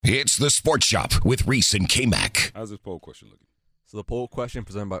It's the Sports Shop with Reese and Kmac. How's this poll question looking? So the poll question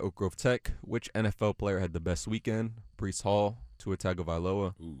presented by Oak Grove Tech: which NFL player had the best weekend? Breece Hall, Tua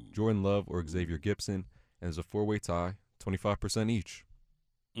Tagovailoa, Jordan Love, or Xavier Gibson? And there's a four-way tie, 25% each.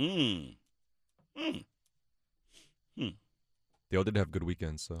 They all did have good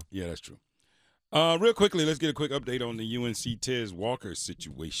weekends, so. Yeah, that's true. Real quickly, let's get a quick update on the UNC Tez Walker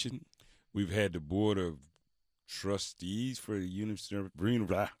situation. We've had the Board of Trustees for the University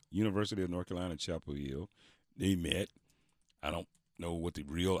of North Carolina, Chapel Hill. They met. I don't know what the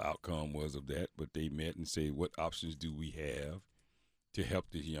real outcome was of that, but they met and said, what options do we have to help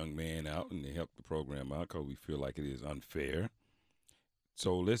this young man out and to help the program out, because we feel like it is unfair.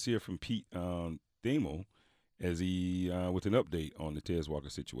 So let's hear from Pete Themo as he with an update on the Tez Walker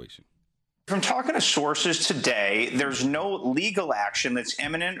situation. From talking to sources today, there's no legal action that's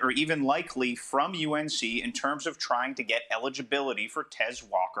imminent or even likely from UNC in terms of trying to get eligibility for Tez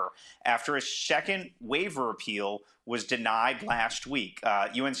Walker after a second waiver appeal was denied last week.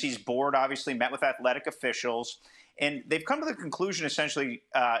 UNC's board obviously met with athletic officials, and they've come to the conclusion, essentially,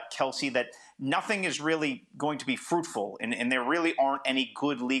 Kelsey, that nothing is really going to be fruitful, and there really aren't any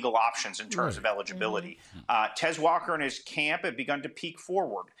good legal options in terms of eligibility. Tez Walker and his camp have begun to peek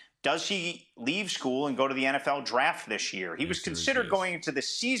forward. Does he leave school and go to the NFL draft this year? He was considered going into the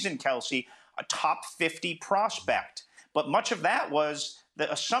season, Kelsey, a top 50 prospect. But much of that was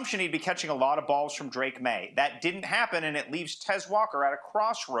the assumption he'd be catching a lot of balls from Drake May. That didn't happen, and it leaves Tez Walker at a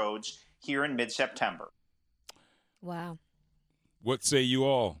crossroads here in mid-September. Wow. What say you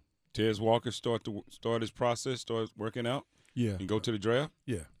all? Tez Walker start his process, start working out? Yeah. And go to the draft?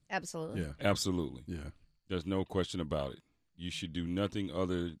 Yeah. Absolutely. Yeah. Absolutely. Yeah. There's no question about it. You should do nothing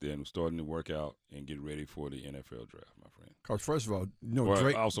other than starting to work out and get ready for the NFL draft, my friend. Because first of all,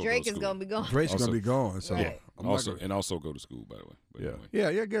 Drake is going to be gone. Drake's going to be gone. So right. Also go to school, by the way. But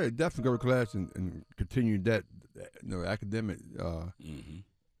anyway. Yeah, good. Definitely go to class and continue that, academic.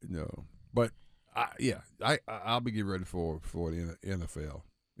 But I'll be getting ready for the NFL.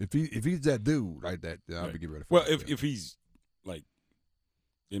 If he's that dude like that, then I'll be getting ready for. Well, if he's like,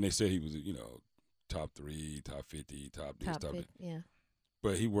 and they said he was, top 3, top 50, top this, top that. Yeah.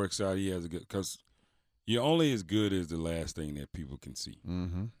 But he works out. He has a good, because you're only as good as the last thing that people can see.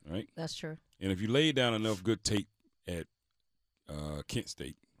 Mm-hmm. Right? That's true. And if you lay down enough good tape at Kent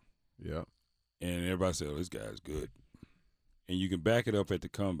State, yeah, and everybody says, "Oh, this guy's good," and you can back it up at the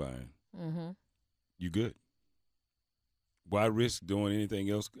combine, you good. Why risk doing anything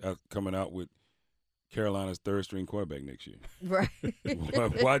else coming out with Carolina's third-string quarterback next year? Right.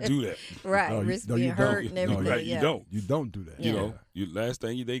 Why do that? Right. Risk being hurt and everything. Right. You don't. You don't do that. Yeah. Last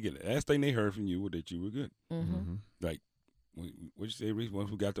thing they heard from you was that you were good. Mm-hmm. Like, what'd you say, Reese? Once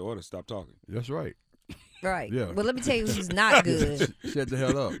we got the order, stop talking. That's right. Right. Yeah. Well, let me tell you who's not good. Shut the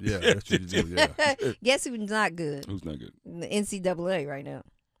hell up. Yeah, that's what you do. Yeah. Guess who's not good? Who's not good? The NCAA right now.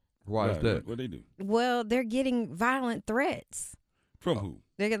 Why is that? What they do? Well, they're getting violent threats. From who?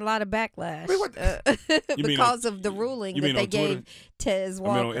 They get a lot of backlash because of the ruling that they gave Tez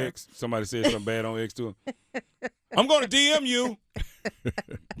Walker. I mean, on X, somebody said something bad on X to him. I'm going to DM you.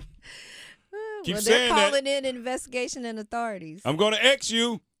 They're calling in investigation and authorities. I'm going to X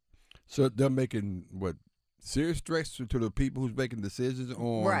you. So they're making serious threats to the people who's making decisions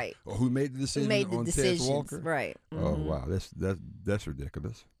on, right? Or who made the decision on Tez Walker, right? Mm-hmm. Oh wow, that's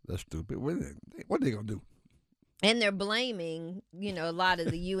ridiculous. That's stupid. What are they gonna do? And they're blaming, a lot of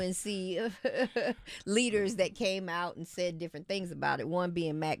the UNC leaders that came out and said different things about it. One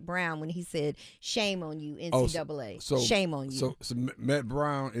being Mac Brown when he said, "Shame on you, NCAA. Shame on you." So Matt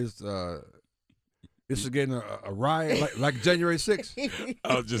Brown is getting a riot like January 6th.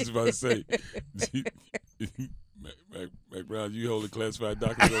 I was just about to say, Mac Brown, you hold a classified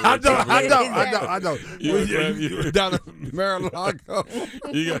document. I know. You down in Mar-a-Lago.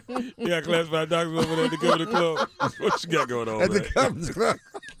 You got classified documents over there at the Governor Club. What you got going on, at the Governor's Club?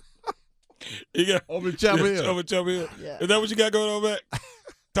 You got over Chapel Hill. Over Chapel Hill. Yeah. Is that what you got going on, Mac?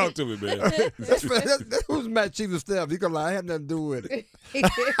 Talk to me, man. That was Matt Chief of Staff. He gonna lie, I had nothing to do with it.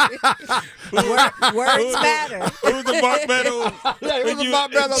 Words matter. It was the Mark Meadows. Yeah, it was the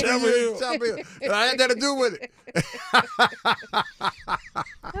Mark Meadows. And I had nothing to do with it.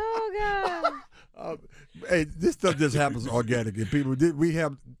 Oh God. Hey, this stuff just happens organically. People, we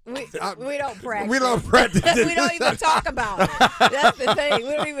don't practice. We don't practice. We don't even talk about it. That's the thing.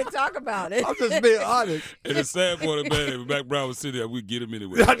 We don't even talk about it. I'm just being honest. And the sad part about it, Mac Brown was sitting there, we'd get him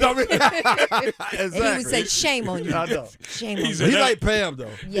anyway. Exactly. And he would say, "Shame on you." I know. Shame on you. He like Pam though.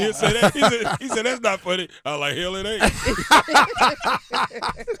 Yeah. He said, "That's not funny." I was like, "Hell, it ain't."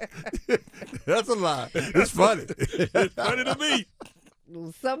 That's a lie. It's funny. It's funny to me.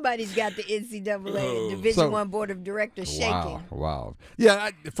 Somebody's got the NCAA Division I Board of Directors shaking. Wow.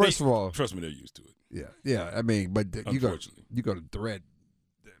 Yeah, first of all. Trust me, they're used to it. Yeah. I mean, but you got to thread,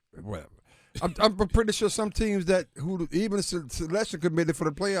 whatever. I'm pretty sure some teams even the selection committee for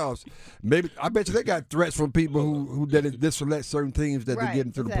the playoffs, maybe I bet you they got threats from people who select certain teams that they get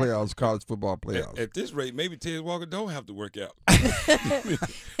into the playoffs, college football playoffs. At this rate, maybe Tez Walker don't have to work out. Is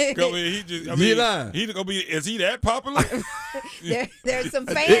he that popular? There's some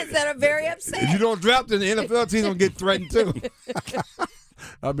fans that are very upset. If you don't draft in the NFL team, don't get threatened too.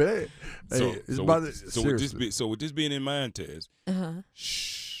 I mean, so with this being in mind, Tez,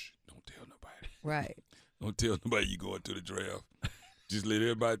 shh. Right. Don't tell nobody you going to the draft. Just let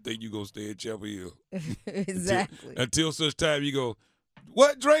everybody think you going to stay at Chapel Hill. Exactly. Until such time you go,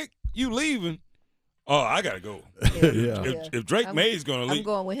 what, Drake? You leaving? Oh, I got to go. If Drake May's going to leave. I'm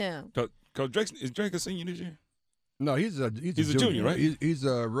going with him. Because is Drake a senior this year? No, he's a junior, right? He's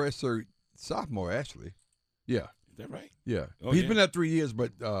a redshirt sophomore, actually. Yeah. Is that right? Yeah. He's been there 3 years,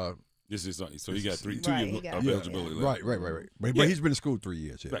 but this is so he got 2 years of eligibility left. Right. But he's been in school 3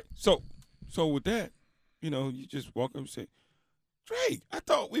 years. Yeah. Right. So with that, you just walk up and say, Drake, I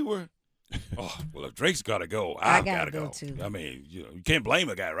thought we were. Oh, well, if Drake's got to go, I've got to go too. I mean, you can't blame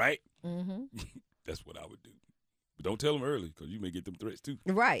a guy, right? Mm-hmm. That's what I would do. But don't tell them early because you may get them threats too.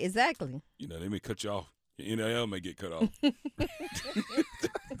 Right, exactly. They may cut you off. Your NIL may get cut off.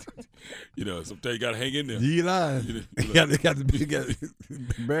 Sometimes you got to hang in there. You lying. You got to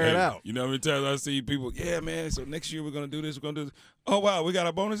bear it out. You know how many times I see people, yeah, man, so next year we're going to do this, we're going to do this. Oh, wow, we got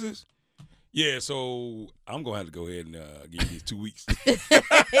our bonuses? Yeah, so I'm going to have to go ahead and give you these 2 weeks.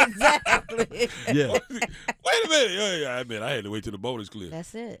 Exactly. Yeah. Wait a minute. Yeah, I mean, I had to wait till the bonus clear.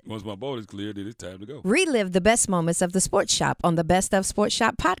 That's it. Once my bonus cleared, then it's time to go. Relive the best moments of the Sports Shop on the Best of Sports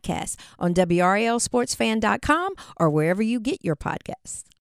Shop podcast on WRLSportsFan.com or wherever you get your podcasts.